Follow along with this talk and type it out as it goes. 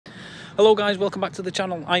Hello guys, welcome back to the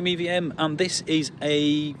channel. I'm EVM and this is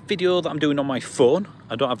a video that I'm doing on my phone.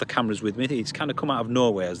 I don't have the cameras with me. It's kind of come out of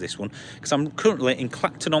nowhere as this one because I'm currently in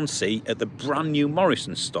Clacton-on-Sea at the brand new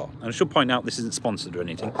Morrisons store. And I should point out this isn't sponsored or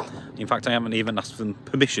anything. In fact, I haven't even asked them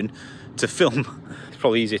permission to film. It's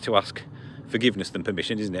probably easier to ask forgiveness than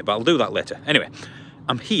permission, isn't it? But I'll do that later. Anyway,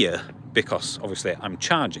 I'm here because obviously I'm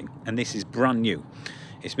charging and this is brand new.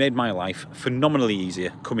 It's made my life phenomenally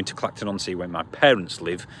easier coming to Clacton-on-Sea where my parents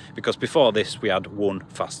live, because before this we had one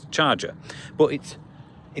fast charger. But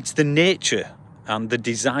it's the nature and the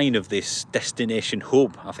design of this destination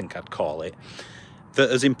hub, I think I'd call it,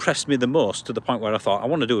 that has impressed me the most, to the point where I thought I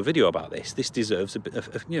want to do a video about this. This deserves a bit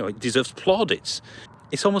of, it deserves plaudits.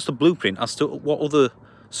 It's almost a blueprint as to what other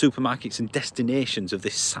supermarkets and destinations of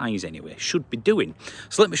this size anyway should be doing.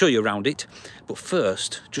 So let me show you around it, but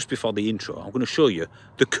first, just before the intro, I'm going to show you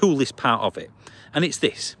the coolest part of it, and it's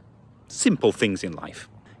this: simple things in life.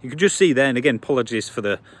 You can just see there, and again apologies for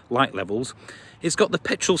the light levels, it's got the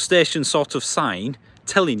petrol station sort of sign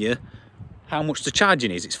telling you how much the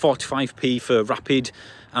charging is. It's 45p for rapid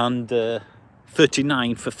and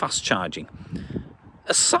 39 for fast charging.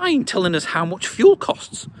 A sign telling us how much fuel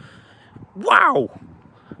costs. Wow!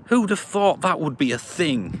 Who'd have thought that would be a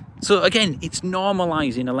thing? So again, it's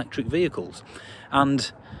normalising electric vehicles.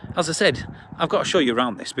 And as I said, I've got to show you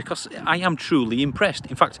around this because I am truly impressed.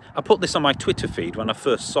 In fact, I put this on my Twitter feed when I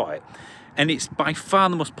first saw it, and it's by far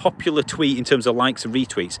the most popular tweet in terms of likes and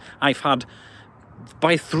retweets I've had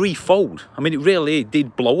by threefold. I mean, it really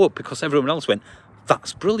did blow up because everyone else went,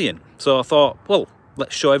 "That's brilliant." So I thought, well,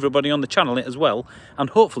 let's show everybody on the channel it as well, and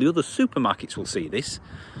hopefully other supermarkets will see this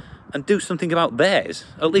and do something about theirs,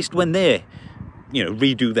 at least when they,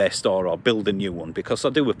 redo their store or build a new one, because I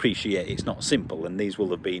do appreciate it's not simple, and these will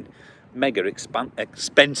have been mega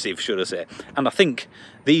expensive, should I say. And I think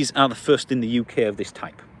these are the first in the UK of this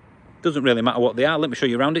type. Doesn't really matter what they are. Let me show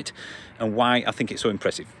you around it and why I think it's so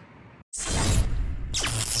impressive.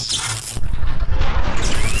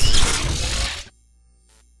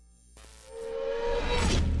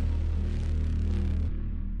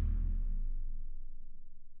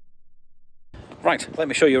 Right, let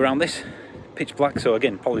me show you around this. Pitch black, so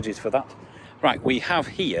again, apologies for that. Right, we have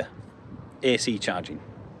here AC charging.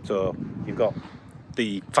 So you've got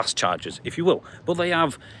the fast chargers, if you will, but they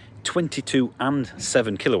have 22 and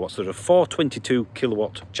 7 kilowatts. There are 4 22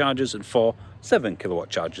 kilowatt chargers and 4 7 kilowatt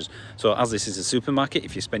chargers. So as this is a supermarket,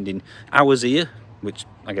 if you're spending hours here, which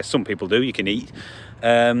I guess some people do, you can eat,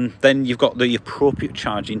 then you've got the appropriate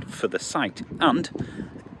charging for the site. And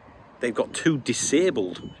they've got 2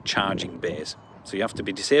 disabled charging bays. So you have to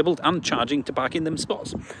be disabled and charging to park in them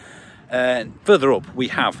spots. Further up, we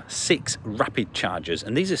have 6 rapid chargers,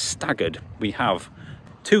 and these are staggered. We have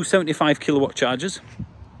 2 75 kilowatt chargers,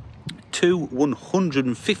 2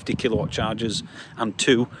 150 kilowatt chargers, and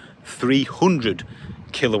 2 300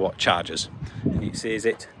 kilowatt chargers. And it says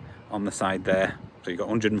it on the side there. So you've got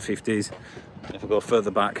 150s. And if I go further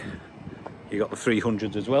back, you've got the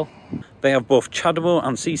 300s as well. They have both CHAdeMO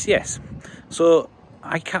and CCS. So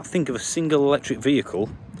I can't think of a single electric vehicle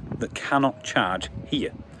that cannot charge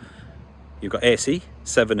here. You've got AC,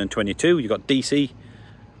 7 and 22. You've got DC,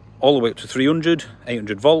 all the way up to 300,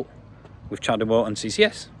 800 volt with CHAdeMO and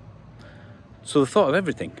CCS. So they've thought of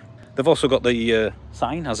everything. They've also got the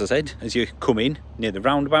sign, as I said, as you come in near the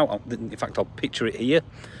roundabout. In fact, I'll picture it here.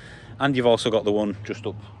 And you've also got the one just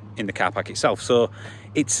up in the car park itself. So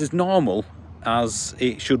it's as normal as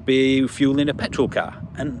it should be fueling a petrol car,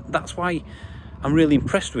 and that's why I'm really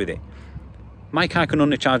impressed with it. My car can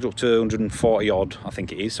only charge up to 140 odd, I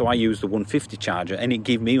think it is, so I use the 150 charger, and it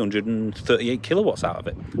gave me 138 kilowatts out of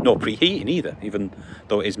it. No preheating either, even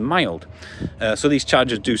though it is mild. So these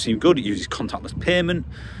chargers do seem good. It uses contactless payment,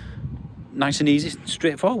 nice and easy,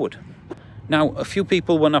 straightforward. Now, a few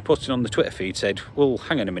people, when I posted on the Twitter feed, said, well,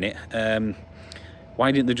 hang on a minute,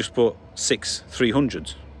 why didn't they just put 6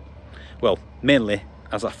 300s? Well, mainly,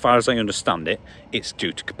 as far as I understand it, it's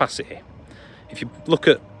due to capacity. If you look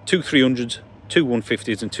at 2 300s, 2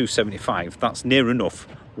 150s and 2 75s, that's near enough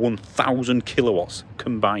 1,000 kilowatts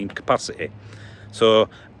combined capacity. So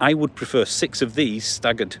I would prefer 6 of these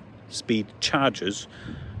staggered speed chargers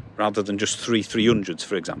rather than just 3 300s,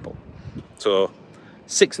 for example. So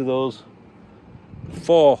 6 of those,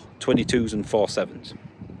 4 22s and 4 7s.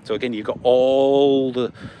 So again, you've got all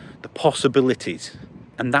the possibilities.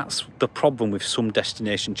 And that's the problem with some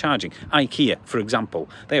destination charging. IKEA, for example,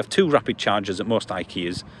 they have 2 rapid chargers at most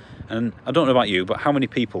IKEAs. And I don't know about you, but how many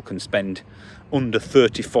people can spend under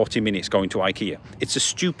 30-40 minutes going to IKEA? It's a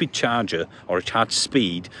stupid charger or a charge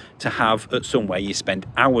speed to have at somewhere you spend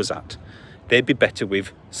hours at. they'd be better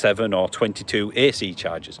with 7 or 22 AC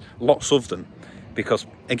chargers, lots of them, because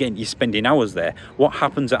again, you're spending hours there. What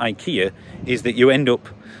happens at IKEA is that you end up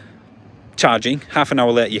charging, half an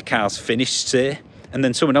hour later your car's finished, say, and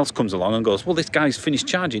then someone else comes along and goes, well, this guy's finished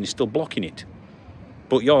charging, he's still blocking it.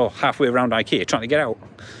 But you're halfway around IKEA trying to get out.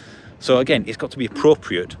 So again, it's got to be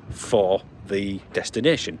appropriate for the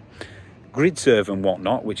destination. GridServe and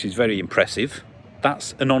whatnot, which is very impressive,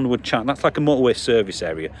 that's an onward charge. That's like a motorway service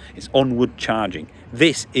area. It's onward charging.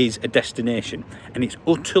 This is a destination, and it's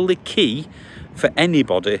utterly key for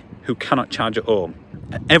anybody who cannot charge at home.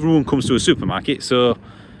 Everyone comes to a supermarket, so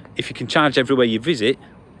if you can charge everywhere you visit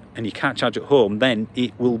and you can't charge at home, then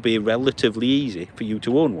it will be relatively easy for you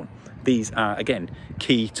to own one. These are, again,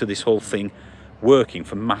 key to this whole thing working,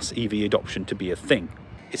 for mass EV adoption to be a thing.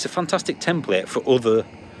 It's a fantastic template for other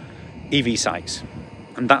EV sites,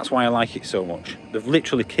 and that's why I like it so much. They've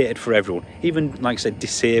literally catered for everyone, even, like I said,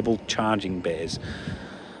 disabled charging bays.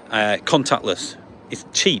 Contactless. It's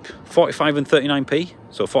cheap, 45 and 39p,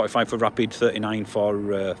 so 45 for rapid, 39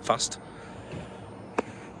 for fast.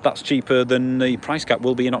 That's cheaper than the price cap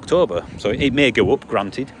will be in October, so it may go up,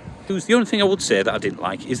 granted. The only thing I would say that I didn't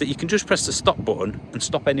like is that you can just press the stop button and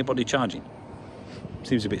stop anybody charging.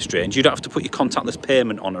 Seems a bit strange. You don't have to put your contactless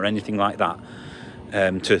payment on or anything like that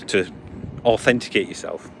to authenticate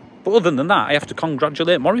yourself. But other than that, I have to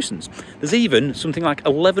congratulate Morrisons. There's even something like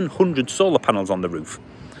 1,100 solar panels on the roof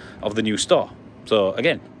of the new store. So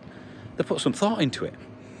again, they put some thought into it.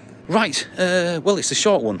 Right, well, it's a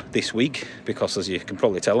short one this week because, as you can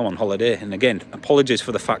probably tell, I'm on holiday. And again, apologies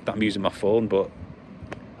for the fact that I'm using my phone, but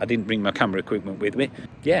I didn't bring my camera equipment with me.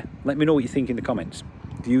 Yeah, let me know what you think in the comments.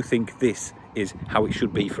 Do you think this is how it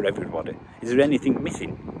should be for everybody? Is there anything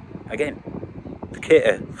missing? Again, to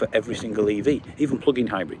cater for every single EV, even plug-in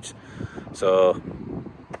hybrids. So,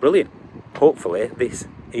 brilliant. Hopefully, this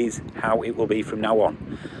is how it will be from now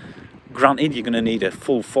on. Granted, you're going to need a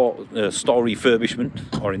full store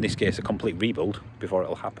refurbishment, or in this case, a complete rebuild before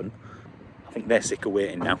it'll happen. I think they're sick of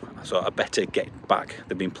waiting now, so I better get back.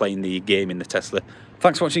 They've been playing the game in the Tesla.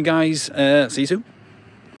 Thanks for watching, guys. See you soon.